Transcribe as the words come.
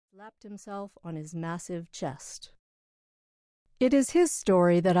slapped himself on his massive chest. It is his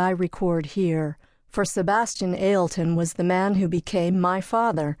story that I record here, for Sebastian Ailton was the man who became my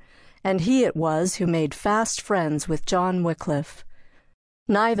father, and he it was who made fast friends with John Wycliffe.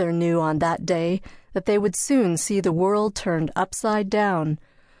 Neither knew on that day that they would soon see the world turned upside down,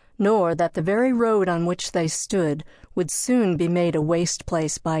 nor that the very road on which they stood would soon be made a waste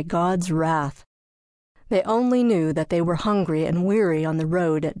place by God's wrath. They only knew that they were hungry and weary on the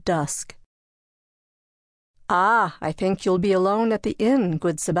road at dusk. "Ah, I think you'll be alone at the inn,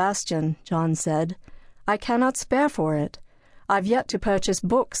 good Sebastian," John said. "I cannot spare for it. I've yet to purchase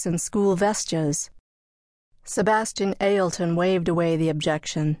books and school vestures." Sebastian Ailton waved away the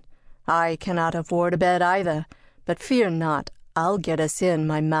objection. "I cannot afford a bed either, but fear not, I'll get us in,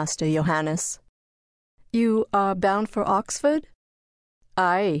 my master Johannes." "You are bound for Oxford?"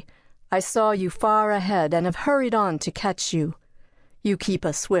 "Aye. I saw you far ahead and have hurried on to catch you. You keep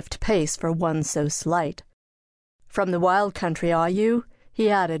a swift pace for one so slight. From the wild country, are you?" he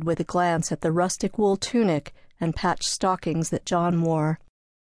added with a glance at the rustic wool tunic and patched stockings that John wore.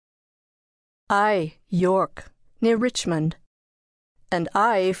 "Aye, York, near Richmond." "And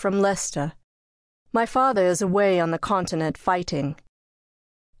I from Leicester. My father is away on the continent fighting."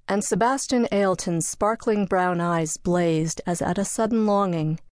 And Sebastian Ailton's sparkling brown eyes blazed as at a sudden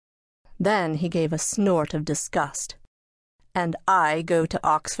longing. Then he gave a snort of disgust. "And I go to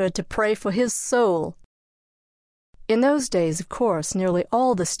Oxford to pray for his soul." In those days, of course, nearly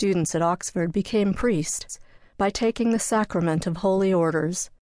all the students at Oxford became priests by taking the sacrament of holy orders,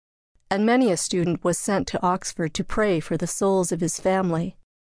 and many a student was sent to Oxford to pray for the souls of his family.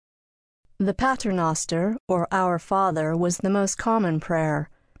 The Paternoster, or Our Father, was the most common prayer,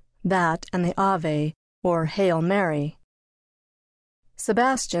 that and the Ave, or Hail Mary.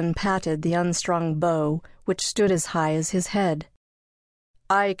 Sebastian patted the unstrung bow, which stood as high as his head.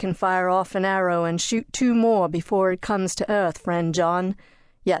 "I can fire off an arrow and shoot 2 more before it comes to earth, friend John,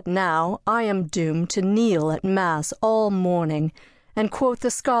 yet now I am doomed to kneel at Mass all morning and quote the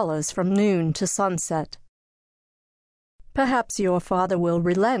scholars from noon to sunset." "Perhaps your father will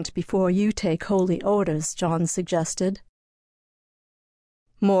relent before you take holy orders," John suggested.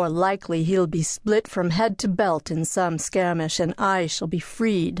 "More likely he'll be split from head to belt in some skirmish, and I shall be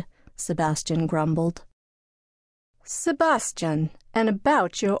freed," Sebastian grumbled. "Sebastian, and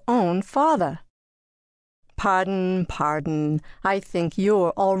about your own father." Pardon. I think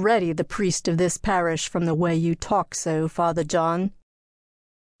you're already the priest of this parish from the way you talk so, Father John."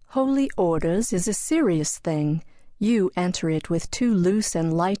 "Holy orders is a serious thing. You enter it with too loose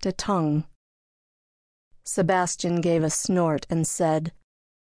and light a tongue." Sebastian gave a snort and said,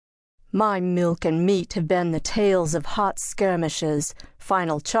 "My milk and meat have been the tales of hot skirmishes,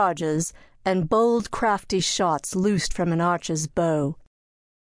 final charges, and bold crafty shots loosed from an archer's bow.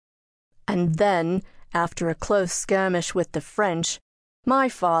 And then, after a close skirmish with the French, my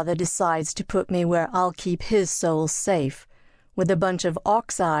father decides to put me where I'll keep his soul safe, with a bunch of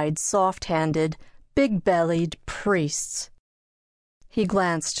ox-eyed, soft-handed, big-bellied priests." He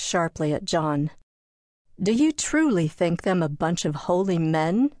glanced sharply at John. "Do you truly think them a bunch of holy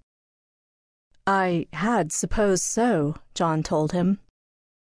men?" "I had supposed so," John told him.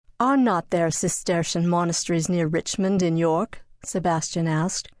 "Are not there Cistercian monasteries near Richmond in York?" Sebastian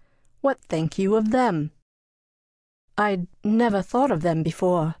asked. "What think you of them?" "I'd never thought of them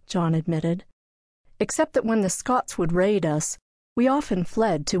before," John admitted, "except that when the Scots would raid us, we often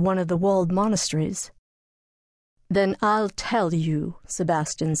fled to one of the walled monasteries." "Then I'll tell you,"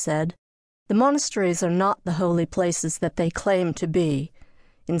 Sebastian said. "The monasteries are not the holy places that they claim to be.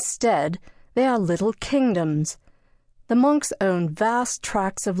 Instead, they are little kingdoms. The monks own vast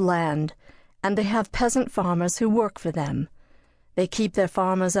tracts of land, and they have peasant farmers who work for them. They keep their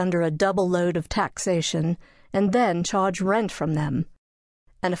farmers under a double load of taxation, and then charge rent from them.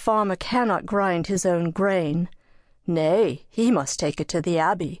 And a farmer cannot grind his own grain. Nay, he must take it to the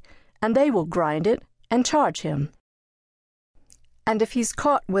abbey, and they will grind it and charge him. And if he's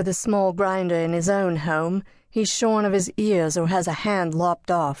caught with a small grinder in his own home, he's shorn of his ears or has a hand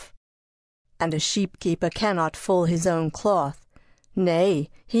lopped off. And a sheep-keeper cannot full his own cloth. Nay,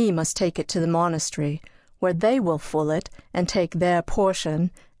 he must take it to the monastery, where they will full it and take their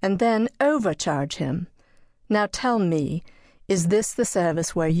portion, and then overcharge him. Now tell me, is this the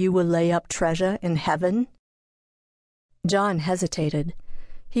service where you will lay up treasure in heaven?" John hesitated.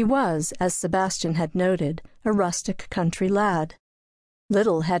 He was, as Sebastian had noted, a rustic country lad.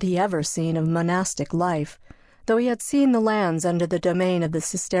 Little had he ever seen of monastic life, though he had seen the lands under the domain of the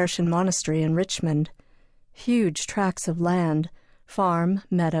Cistercian monastery in Richmond. Huge tracts of land, farm,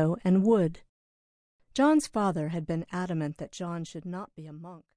 meadow, and wood. John's father had been adamant that John should not be a monk.